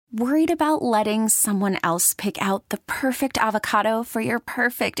Worried about letting someone else pick out the perfect avocado for your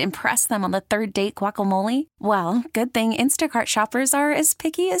perfect impress them on the third date guacamole? Well, good thing Instacart shoppers are as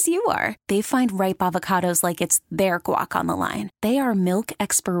picky as you are. They find ripe avocados like it's their guac on the line. They are milk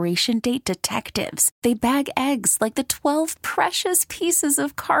expiration date detectives. They bag eggs like the 12 precious pieces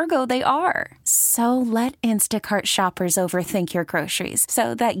of cargo they are. So let Instacart shoppers overthink your groceries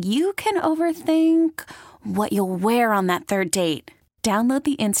so that you can overthink what you'll wear on that third date. Download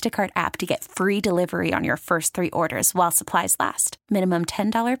the Instacart app to get free delivery on your first 3 orders while supplies last. Minimum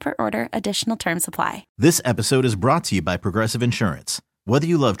 $10 per order. Additional terms apply. This episode is brought to you by Progressive Insurance. Whether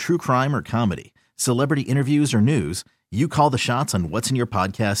you love true crime or comedy, celebrity interviews or news, you call the shots on what's in your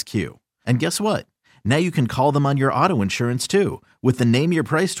podcast queue. And guess what? Now you can call them on your auto insurance too with the Name Your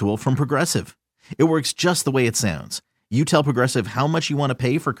Price tool from Progressive. It works just the way it sounds. You tell Progressive how much you want to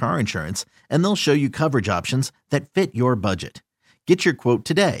pay for car insurance, and they'll show you coverage options that fit your budget. Get your quote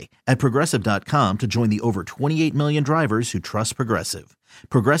today at Progressive.com to join the over 28 million drivers who trust Progressive.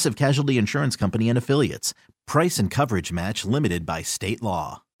 Progressive Casualty Insurance Company and Affiliates. Price and coverage match limited by state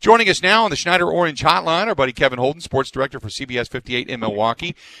law. Joining us now on the Schneider Orange Hotline, our buddy Kevin Holden, sports director for CBS 58 in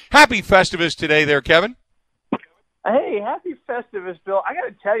Milwaukee. Happy Festivus today there, Kevin. Hey, happy Festivus, Bill. I got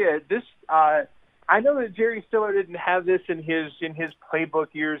to tell you, this I know that Jerry Stiller didn't have this in his playbook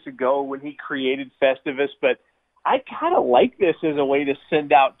years ago when he created Festivus, but I kind of like this as a way to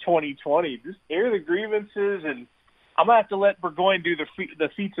send out 2020. Just air the grievances, and I'm going to have to let Burgoyne do the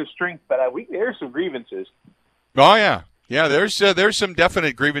feats of strength, but we can air some grievances. Oh, yeah. Yeah, there's some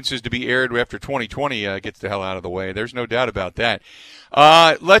definite grievances to be aired after 2020 gets the hell out of the way. There's no doubt about that.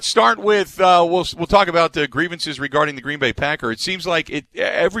 Let's start with we'll talk about the grievances regarding the Green Bay Packers. It seems like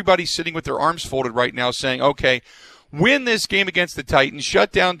everybody's sitting with their arms folded right now saying, okay, win this game against the Titans,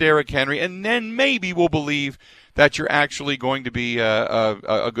 shut down Derrick Henry, and then maybe we'll believe that you're actually going to be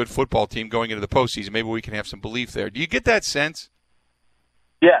a good football team going into the postseason. Maybe we can have some belief there. Do you get that sense?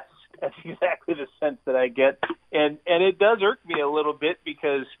 Yes, that's exactly the sense that I get. And it does irk me a little bit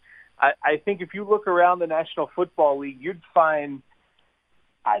because I think if you look around the National Football League, you'd find,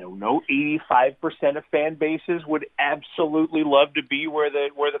 85% of fan bases would absolutely love to be where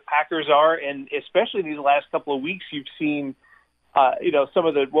the Packers are. And especially these last couple of weeks, you've seen, some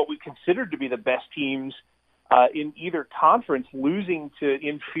of what we considered to be the best teams in either conference losing to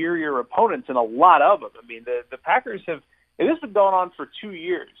inferior opponents, and a lot of them. I mean, the Packers have, and this has been going on for 2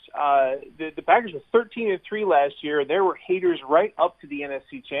 years. The Packers were 13-3 last year. There were haters right up to the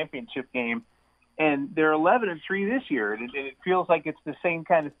NFC Championship game, and they're 11-3 this year, and it feels like it's the same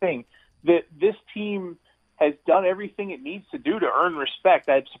kind of thing. This team has done everything it needs to do to earn respect.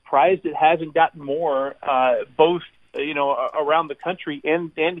 I'm surprised it hasn't gotten more, both around the country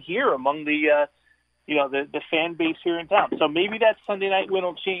and here among the fan base here in town. So maybe that Sunday night win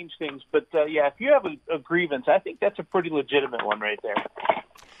will change things. But, if you have a grievance, I think that's a pretty legitimate one right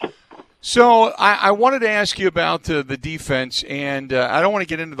there. So I wanted to ask you about the defense, and I don't want to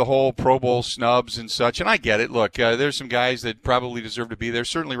get into the whole Pro Bowl snubs and such, and I get it. Look, there's some guys that probably deserve to be there.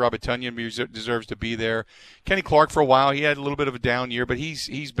 Certainly Robert Tonyan deserves to be there. Kenny Clark, for a while, he had a little bit of a down year, but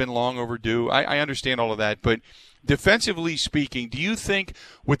he's been long overdue. I understand all of that, but defensively speaking, do you think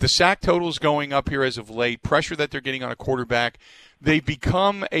with the sack totals going up here as of late, pressure that they're getting on a quarterback, they've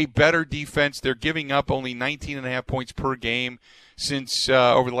become a better defense? They're giving up only 19.5 points per game since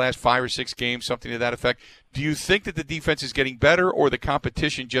over the last 5 or 6 games, something to that effect. Do you think that the defense is getting better, or the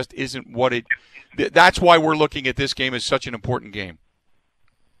competition just isn't what it – that's why we're looking at this game as such an important game?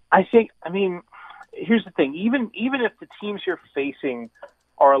 Here's the thing. Even if the teams you're facing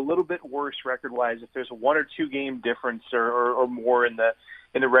are a little bit worse record-wise, if there's a 1 or 2 game difference or more in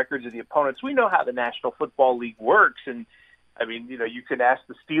the records of the opponents, we know how the National Football League works. And, you could ask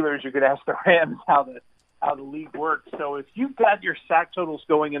the Steelers, you could ask the Rams how the league works. So if you've got your sack totals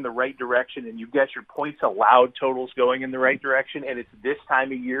going in the right direction and you've got your points allowed totals going in the right direction, and it's this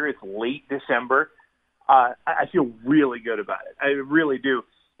time of year, it's late December, I feel really good about it. I really do.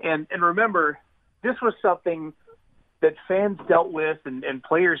 And remember, this was something that fans dealt with and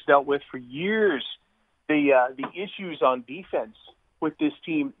players dealt with for years, the issues on defense with this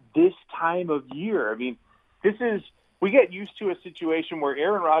team this time of year. We get used to a situation where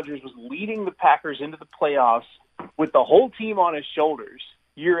Aaron Rodgers was leading the Packers into the playoffs with the whole team on his shoulders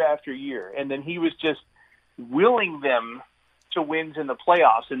year after year, and then he was just willing them to wins in the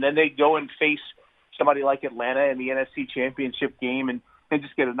playoffs, and then they'd go and face somebody like Atlanta in the NFC Championship game and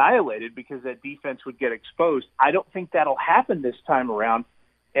just get annihilated because that defense would get exposed. I don't think that'll happen this time around,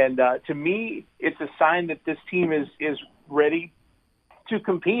 and to me, it's a sign that this team is ready to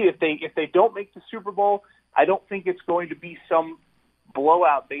compete. If they don't make the Super Bowl, I don't think it's going to be some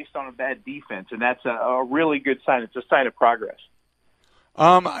blowout based on a bad defense, and that's a really good sign. It's a sign of progress.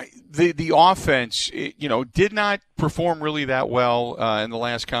 The offense, did not perform really that well in the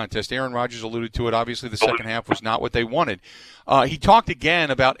last contest. Aaron Rodgers alluded to it. Obviously, the second half was not what they wanted. He talked again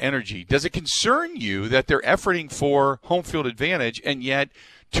about energy. Does it concern you that they're efforting for home field advantage, and yet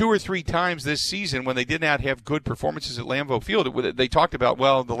 2 or 3 times this season when they did not have good performances at Lambeau Field, they talked about,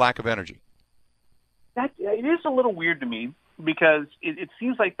 the lack of energy? It is a little weird to me because it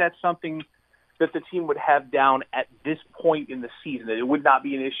seems like that's something that the team would have down at this point in the season, that it would not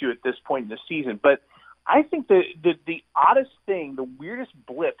be an issue at this point in the season. But I think the oddest thing, the weirdest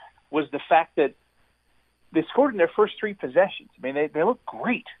blip, was the fact that they scored in their first 3 possessions. I mean, they looked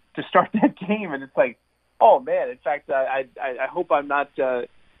great to start that game, and it's like, oh, man, in fact, I hope I'm not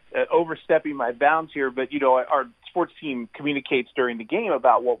overstepping my bounds here, but, our sports team communicates during the game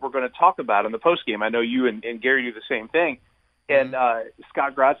about what we're going to talk about in the postgame. I know you and Gary do the same thing. And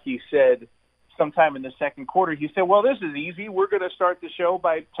Scott Grotzky said sometime in the second quarter, he said, well, this is easy. We're going to start the show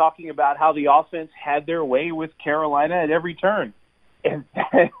by talking about how the offense had their way with Carolina at every turn. And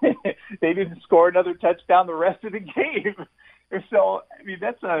they didn't score another touchdown the rest of the game. So, I mean,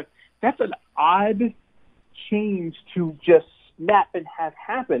 that's an odd change to just snap and have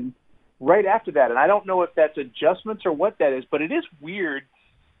happen right after that. And I don't know if that's adjustments or what that is, but it is weird.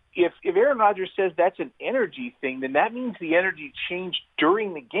 If Aaron Rodgers says that's an energy thing, then that means the energy changed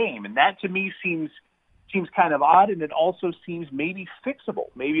during the game. And that to me seems kind of odd, and it also seems maybe fixable.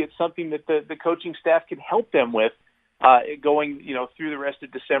 Maybe it's something that the coaching staff can help them with going through the rest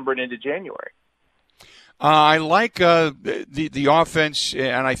of December and into January. I like the offense,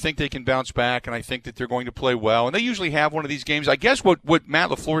 and I think they can bounce back, and I think that they're going to play well. And they usually have one of these games. I guess what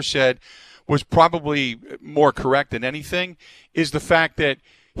Matt LaFleur said was probably more correct than anything is the fact that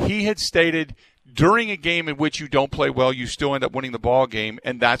he had stated during a game in which you don't play well, you still end up winning the ball game,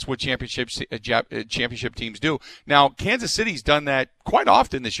 and that's what championship teams do. Now, Kansas City's done that quite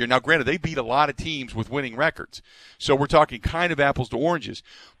often this year. Now, granted, they beat a lot of teams with winning records, so we're talking kind of apples to oranges.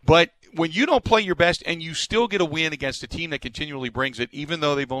 But when you don't play your best and you still get a win against a team that continually brings it, even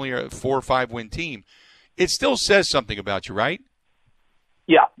though they've only a 4 or 5 win team, it still says something about you, right?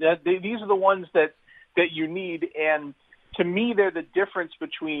 Yeah, these are the ones that you need, and to me, they're the difference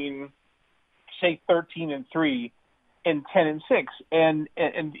between, say, 13-3 and 10-6. And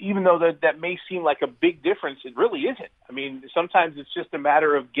even though that may seem like a big difference, it really isn't. I mean, sometimes it's just a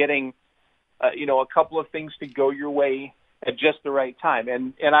matter of getting, a couple of things to go your way at just the right time.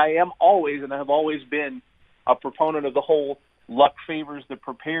 And I am always, and I have always been, a proponent of the whole luck favors the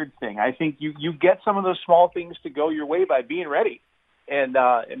prepared thing. I think you get some of those small things to go your way by being ready and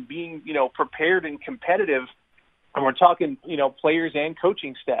being, prepared and competitive. And we're talking, players and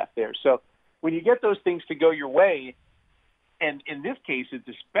coaching staff there. So when you get those things to go your way, and in this case, it's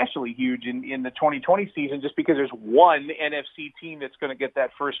especially huge in the 2020 season just because there's one NFC team that's going to get that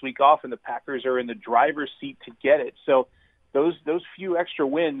first week off, and the Packers are in the driver's seat to get it. So those few extra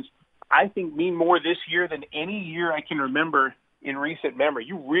wins, I think, mean more this year than any year I can remember in recent memory.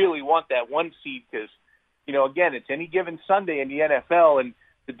 You really want that 1 seed because, again, it's any given Sunday in the NFL, and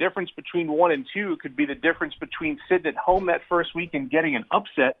the difference between 1 and 2 could be the difference between sitting at home that first week and getting an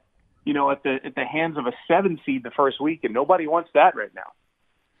upset, at the hands of a 7 seed the first week, and nobody wants that right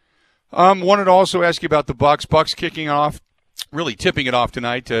now. Wanted to also ask you about the Bucs. Bucs kicking off, really tipping it off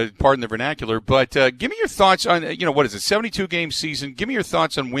tonight, pardon the vernacular. But give me your thoughts on, what is it, 72-game season? Give me your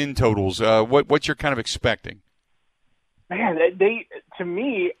thoughts on win totals, what you're kind of expecting. Man, to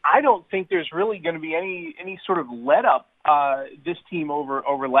me, I don't think there's really going to be any sort of let up this team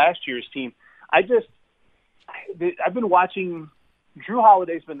over last year's team. I've been watching. Drew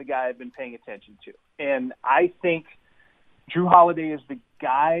Holiday's been the guy I've been paying attention to, and I think Drew Holiday is the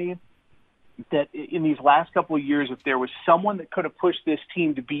guy that in these last couple of years, if there was someone that could have pushed this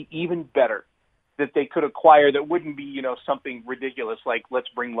team to be even better, that they could acquire that wouldn't be something ridiculous like let's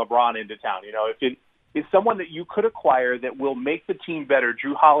bring LeBron into town. If it's someone that you could acquire that will make the team better,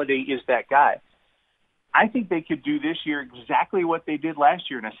 Drew Holiday is that guy. I think they could do this year exactly what they did last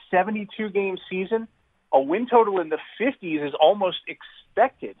year. In a 72-game season, a win total in the 50s is almost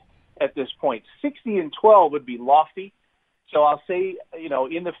expected at this point. 60-12 would be lofty. So I'll say,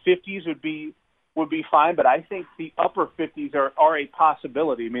 in the 50s would be fine, but I think the upper 50s are a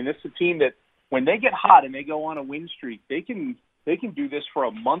possibility. I mean, this is a team that when they get hot and they go on a win streak, they can do this for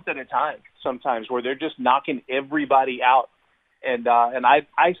a month at a time sometimes where they're just knocking everybody out. And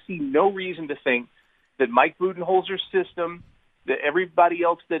I see no reason to think that Mike Budenholzer's system, that everybody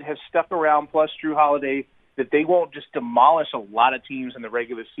else that has stuck around, plus Drew Holiday, that they won't just demolish a lot of teams in the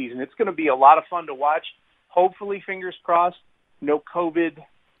regular season. It's going to be a lot of fun to watch. Hopefully, fingers crossed, no COVID,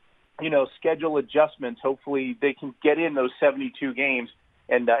 schedule adjustments. Hopefully they can get in those 72 games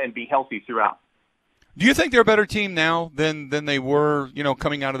and be healthy throughout. Do you think they're a better team now than they were,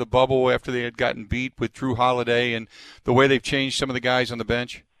 coming out of the bubble after they had gotten beat with Drew Holiday and the way they've changed some of the guys on the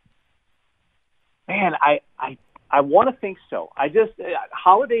bench? Man, I want to think so.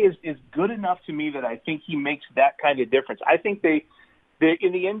 Holiday is good enough to me that I think he makes that kind of difference. I think they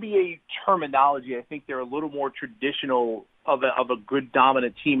in the NBA terminology, I think they're a little more traditional of a good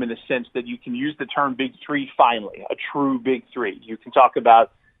dominant team in the sense that you can use the term big three finally, a true big three. You can talk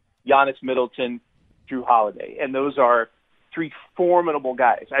about Giannis, Middleton, Drew Holiday, and those are three formidable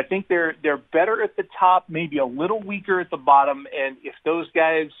guys. I think they're better at the top, maybe a little weaker at the bottom, and if those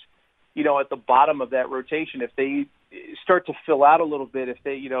guys, at the bottom of that rotation, if they start to fill out a little bit, if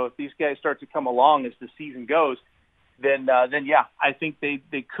these guys start to come along as the season goes, then yeah, I think they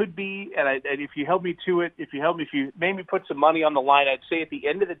could be. And if you held me to it, if you made me put some money on the line, I'd say at the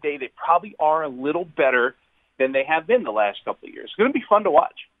end of the day, they probably are a little better than they have been the last couple of years. It's going to be fun to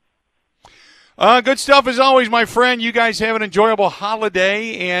watch. Good stuff as always, my friend. You guys have an enjoyable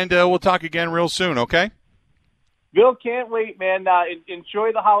holiday, and we'll talk again real soon, okay? Bill, can't wait, man.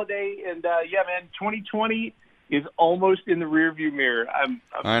 Enjoy the holiday, and yeah, man, 2020 is almost in the rearview mirror.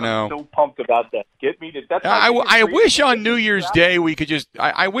 I know. I'm so pumped about that. Get me to that. I wish on New Year's Day we could just.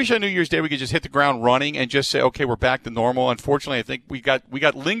 I wish on New Year's Day we could just hit the ground running and just say, okay, we're back to normal. Unfortunately, I think we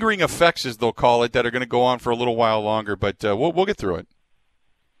got lingering effects, as they'll call it, that are going to go on for a little while longer. But we'll get through it.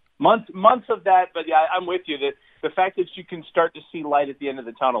 Months of that, but yeah, I'm with you. The fact that you can start to see light at the end of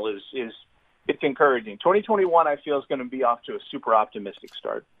the tunnel is it's encouraging. 2021, I feel, is going to be off to a super optimistic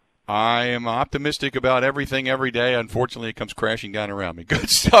start. I am optimistic about everything every day. Unfortunately, it comes crashing down around me. Good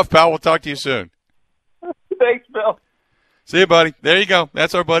stuff, pal. We'll talk to you soon. Thanks, Bill. See you, buddy. There you go.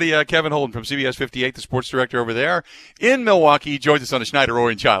 That's our buddy Kevin Holden from CBS 58, the sports director over there in Milwaukee. He joins us on the Schneider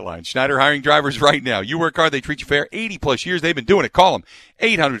Orange Hotline. Schneider hiring drivers right now. You work hard, they treat you fair. 80-plus years they've been doing it. Call them.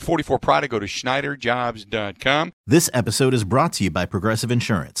 844-PRIDE. Go to SchneiderJobs.com. This episode is brought to you by Progressive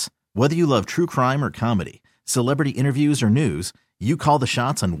Insurance. Whether you love true crime or comedy, celebrity interviews or news, you call the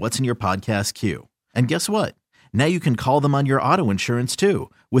shots on what's in your podcast queue. And guess what? Now you can call them on your auto insurance, too,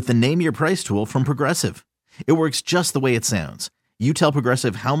 with the Name Your Price tool from Progressive. It works just the way it sounds. You tell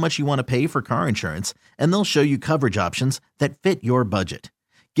Progressive how much you want to pay for car insurance, and they'll show you coverage options that fit your budget.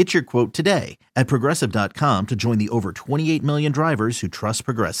 Get your quote today at Progressive.com to join the over 28 million drivers who trust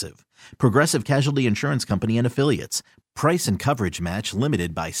Progressive. Progressive Casualty Insurance Company and Affiliates. Price and coverage match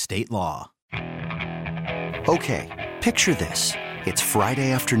limited by state law. Okay, picture this. It's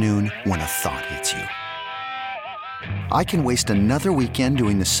Friday afternoon when a thought hits you. I can waste another weekend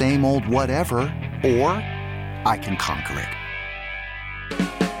doing the same old whatever, or I can conquer it.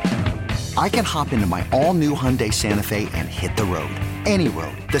 I can hop into my all-new Hyundai Santa Fe and hit the road. Any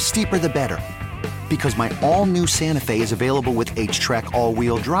road. The steeper, the better. Because my all-new Santa Fe is available with H-Track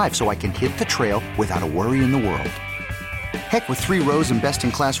all-wheel drive, so I can hit the trail without a worry in the world. Heck, with 3 rows and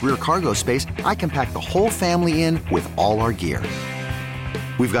best-in-class rear cargo space, I can pack the whole family in with all our gear.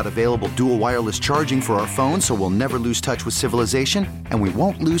 We've got available dual wireless charging for our phones, so we'll never lose touch with civilization, and we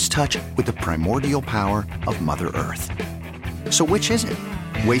won't lose touch with the primordial power of Mother Earth. So which is it?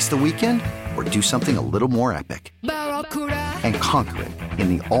 Waste the weekend or do something a little more epic? And conquer it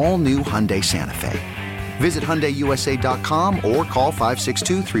in the all-new Hyundai Santa Fe. Visit HyundaiUSA.com or call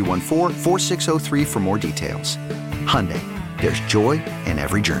 562-314-4603 for more details. Hyundai, there's joy in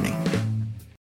every journey.